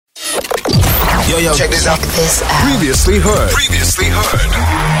Yo, check this out. Previously heard.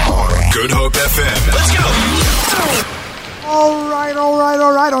 Good Hope FM. Let's go. All right.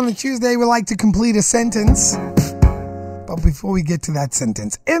 On a Tuesday, we like to complete a sentence. But before we get to that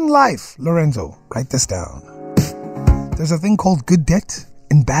sentence, in life, Lorenzo, write this down. There's a thing called good debt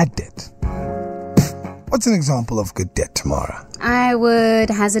and bad debt. What's an example of good debt, Tamara? I would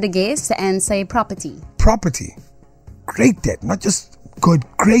hazard a guess and say property. Property. Great debt, not just good,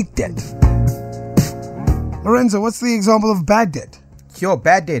 great debt. Lorenzo, what's the example of bad debt? Your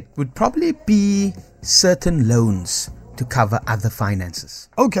bad debt would probably be certain loans to cover other finances.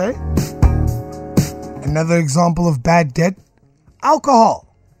 Okay. Another example of bad debt, alcohol.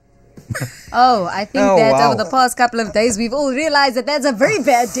 Oh, I think over the past couple of days, we've all realized that that's a very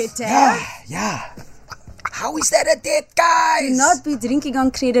bad debt to have. Yeah. How is that a debt, guys? Do not be drinking on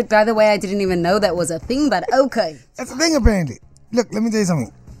credit. By the way, I didn't even know that was a thing, but okay. That's a thing, apparently. Look, let me tell you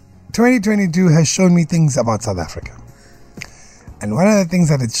something. 2022 has shown me things about South Africa. And one of the things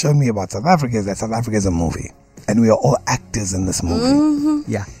that it's shown me about South Africa is that South Africa is a movie. And we are all actors in this movie. Mm-hmm.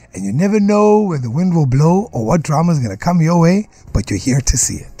 Yeah. And you never know where the wind will blow or what drama is going to come your way, but you're here to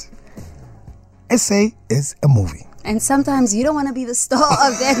see it. SA is a movie. And sometimes you don't want to be the star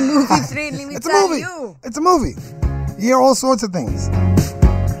of that movie, friend. Let me tell you. It's a movie. You hear all sorts of things.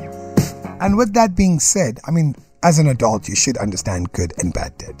 And with that being said, I mean, as an adult, you should understand good and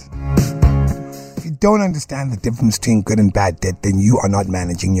bad debt. If you don't understand the difference between good and bad debt, then you are not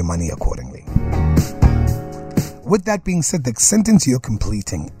managing your money accordingly. With that being said, the sentence you're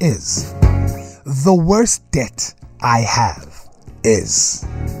completing is, the worst debt I have is...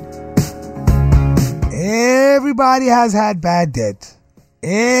 Everybody has had bad debt.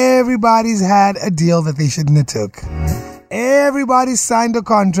 Everybody's had a deal that they shouldn't have took. Everybody's signed a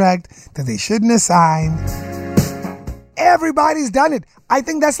contract that they shouldn't have signed. Everybody's done it. I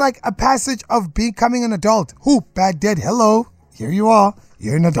think that's like a passage of becoming an adult. Who? Bad debt. Hello. Here you are.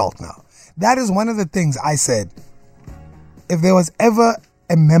 You're an adult now. That is one of the things I said. If there was ever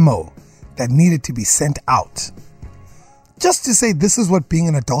a memo that needed to be sent out, just to say this is what being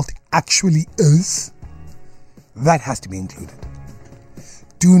an adult actually is, that has to be included.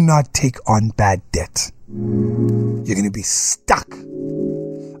 Do not take on bad debt. You're going to be stuck.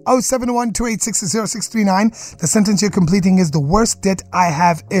 07128600639. The sentence you're completing is, the worst debt I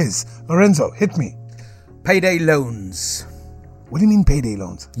have is. Lorenzo, hit me. Payday loans. What do you mean payday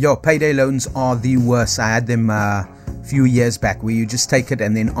loans? Yo, payday loans are the worst. I had them a few years back where you just take it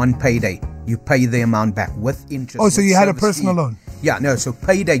and then on payday, you pay the amount back with interest. Oh, so you had a personal loan? Yeah, no, so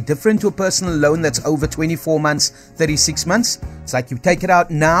payday, different to a personal loan that's over 24 months, 36 months. It's like you take it out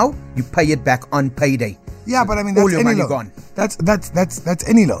now, you pay it back on payday. Yeah, so but I mean, that's all your any money loan. gone. That's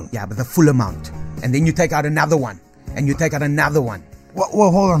any loan. Yeah, but the full amount. And then you take out another one. And you take out another one. Well,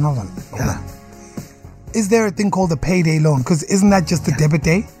 hold on. Is there a thing called a payday loan? Because isn't that just the debit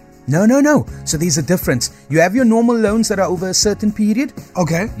day? No. So there's a difference. You have your normal loans that are over a certain period.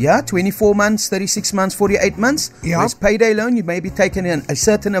 Okay. Yeah, 24 months, 36 months, 48 months. Yeah. Whereas payday loan, you may be taking in a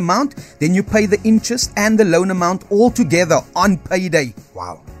certain amount, then you pay the interest and the loan amount all together on payday.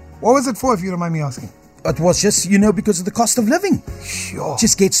 Wow. What was it for, if you don't mind me asking? It was just, because of the cost of living. Sure. It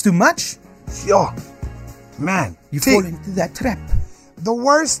just gets too much. Sure. Man. You fall into that trap. The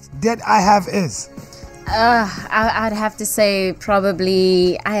worst debt I have is... I'd have to say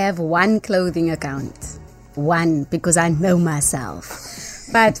probably I have one clothing account. One, because I know myself.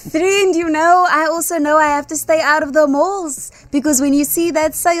 But friend, I also know I have to stay out of the malls. Because when you see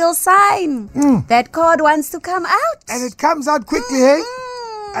that sale sign, that card wants to come out. And it comes out quickly, hey?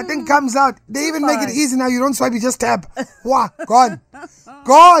 I think comes out. They even make it easy now. You don't swipe, you just tap. Wow, gone.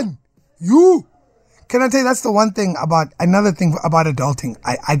 You. Can I tell you, that's the another thing about adulting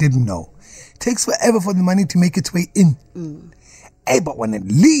I didn't know. Takes forever for the money to make its way in. Hey, but when it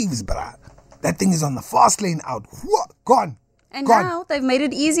leaves, bruh, that thing is on the fast lane out. Gone. And now they've made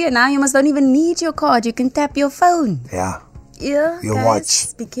it easier. Now you don't even need your card. You can tap your phone. Yeah. Yeah. Your guys,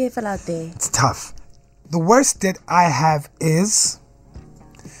 watch. Be careful out there. It's tough. The worst debt I have is...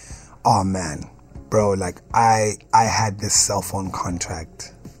 Oh, man. Bro, I had this cell phone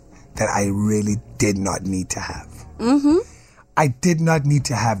contract that I really did not need to have. Mm-hmm. I did not need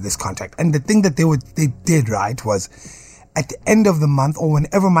to have this contract. And the thing that they did, right, was at the end of the month or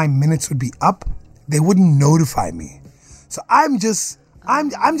whenever my minutes would be up, they wouldn't notify me. So I'm just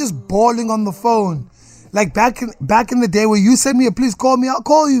bawling on the phone. Like back in the day where you send me please call me, I'll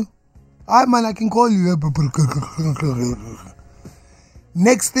call you. Alright, man, I can call you.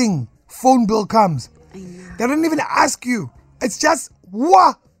 Next thing, phone bill comes. They don't even ask you. It's just,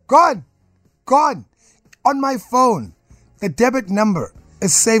 gone. On my phone. The debit number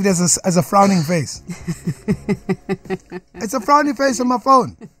is saved as a frowning face. It's a frowning face on my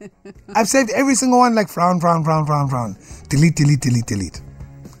phone. I've saved every single one like frown. Delete.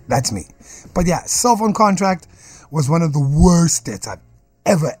 That's me. But yeah, cell phone contract was one of the worst debts I've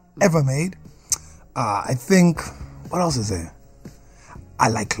ever made. I think, what else is there? I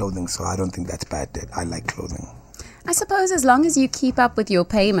like clothing, so I don't think that's bad debt. I like clothing. I suppose as long as you keep up with your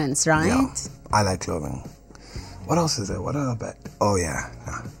payments, right? Yeah, I like clothing. What else is there? What other bad? Oh yeah,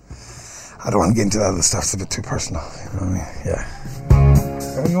 nah. I don't want to get into the other stuff. It's a bit too personal. You know what I mean? Yeah.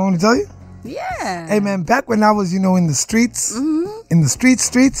 You want me to tell you? Yeah. Hey man, back when I was, in the streets, in the streets,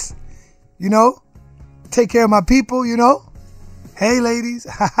 take care of my people, Hey ladies,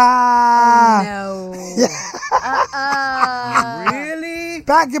 ha. No. Really?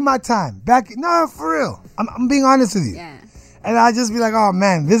 Back in my time, no, for real. I'm being honest with you. Yeah. And I just be like, oh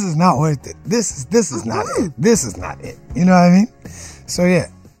man, this is not worth it. This is not it. This is not it. You know what I mean? So yeah,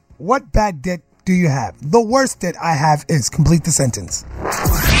 what bad debt do you have? The worst debt I have is, complete the sentence.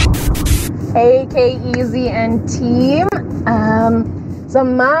 Hey, K-Easy and team. So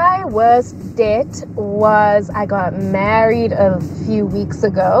my worst debt was I got married a few weeks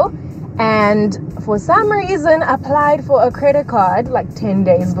ago and for some reason applied for a credit card like 10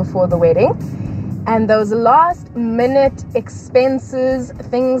 days before the wedding. And those last minute expenses,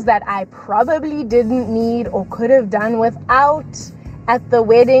 things that I probably didn't need or could have done without at the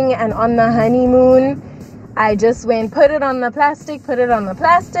wedding and on the honeymoon, I just went, put it on the plastic,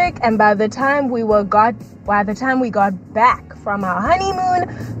 and by the time we got back from our honeymoon,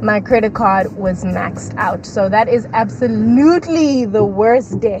 my credit card was maxed out. So that is absolutely the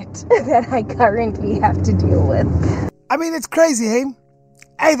worst debt that I currently have to deal with. I mean, it's crazy, hey?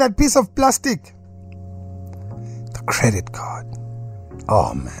 Hey, that piece of plastic. The credit card.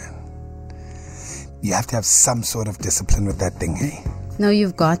 Oh, man. You have to have some sort of discipline with that thing, hey? No,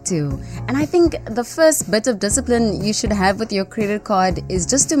 you've got to. And I think the first bit of discipline you should have with your credit card is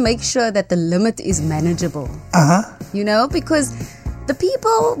just to make sure that the limit is manageable. Because the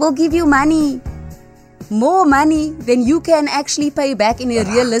people will give you more money than you can actually pay back in a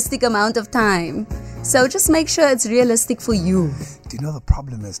realistic amount of time. So just make sure it's realistic for you. Do you know the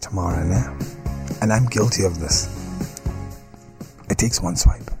problem is, Tamara, now? And I'm guilty of this. It takes one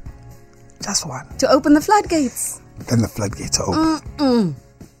swipe. Just one. To open the floodgates. Then the floodgates are open.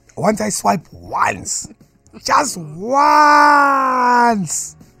 Once I swipe once, just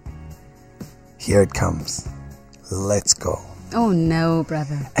once, here it comes. Let's go. Oh no,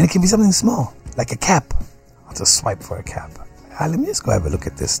 brother. And it can be something small, like a cap. I'll just swipe for a cap. Let me just go have a look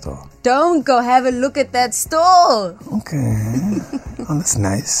at this store. Don't go have a look at that store. Okay. Oh, that's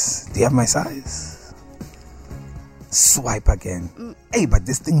nice. Do you have my size? Swipe again. Hey, but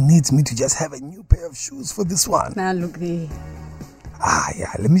this thing needs me to just have a new pair of shoes for this one. Now look there.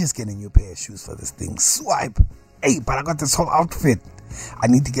 Yeah, let me just get a new pair of shoes for this thing. Swipe. Hey, but I got this whole outfit. I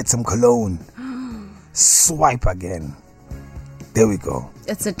need to get some cologne. Swipe again. There we go.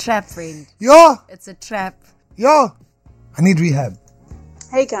 It's a trap, friend. Yo! It's a trap. Yo! I need rehab.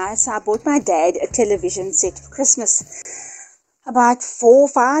 Hey guys, I bought my dad a television set for Christmas about 4 or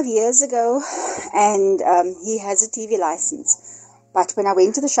 5 years ago, and he has a TV license. But when I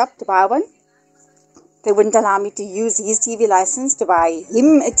went to the shop to buy one, they wouldn't allow me to use his TV license to buy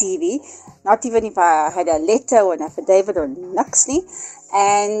him a TV, not even if I had a letter or an affidavit or Nuxley.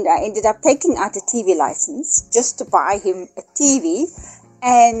 And I ended up taking out a TV license just to buy him a TV.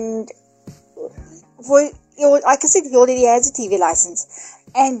 And like I said, he already has a TV license.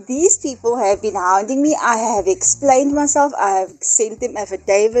 And these people have been hounding me. I have explained myself. I have sent them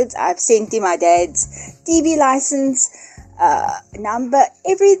affidavits. I've sent him my dad's TV license number,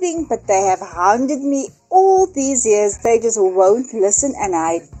 everything. But they have hounded me all these years. They just won't listen, and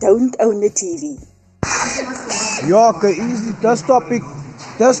I don't own a TV. Yeah, easy. This topic.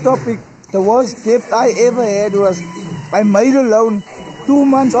 The worst gift I ever had was I made a loan. 2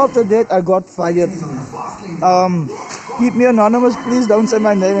 months after that, I got fired. Keep me anonymous, please. Don't say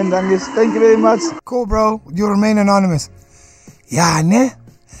my name and Dangus. Thank you very much. Cool, bro. You remain anonymous. Yeah, ne?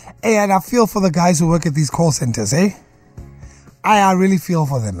 Hey, and I feel for the guys who work at these call centers, eh? I really feel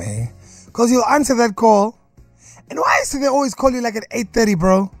for them, eh? Because you'll answer that call. And why do they always call you like at 8:30,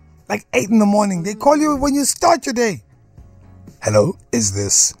 bro? Like 8 in the morning. They call you when you start your day. Hello, is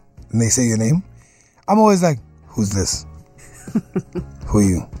this? And they say your name. I'm always like, who's this? Who are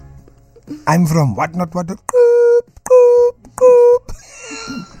you? I'm from what.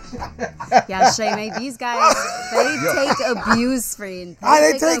 Yeah, Shay, these guys, they take abuse, friend.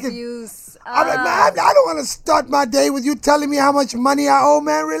 They take abuse. I'm like, man, I don't want to start my day with you telling me how much money I owe,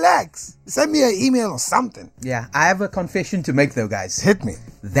 man. Relax. Send me an email or something. Yeah, I have a confession to make though, guys. Hit me.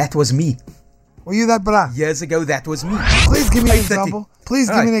 That was me. Were you that brah? Years ago, that was me. Please give me an 8:30. example. Please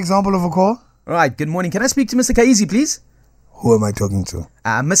give All me an right. example of a call. All right, good morning. Can I speak to Mr. Kaizi, please? Who am I talking to?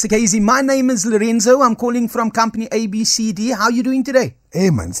 Mr. Kaizi, my name is Lorenzo. I'm calling from company ABCD. How are you doing today? Hey,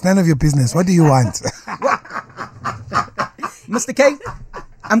 man, it's none of your business. What do you want? Mr. K,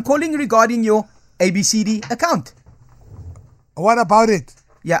 I'm calling regarding your ABCD account. What about it?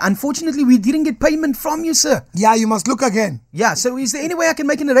 Yeah, unfortunately, we didn't get payment from you, sir. Yeah, you must look again. Yeah, so is there any way I can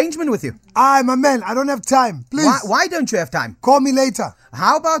make an arrangement with you? My man, I don't have time. Please. Why don't you have time? Call me later.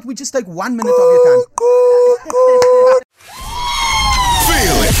 How about we just take 1 minute of your time?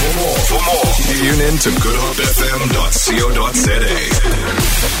 Feel it. For more, tune in to goodhopefm.co.za.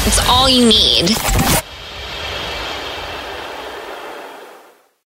 It's all you need.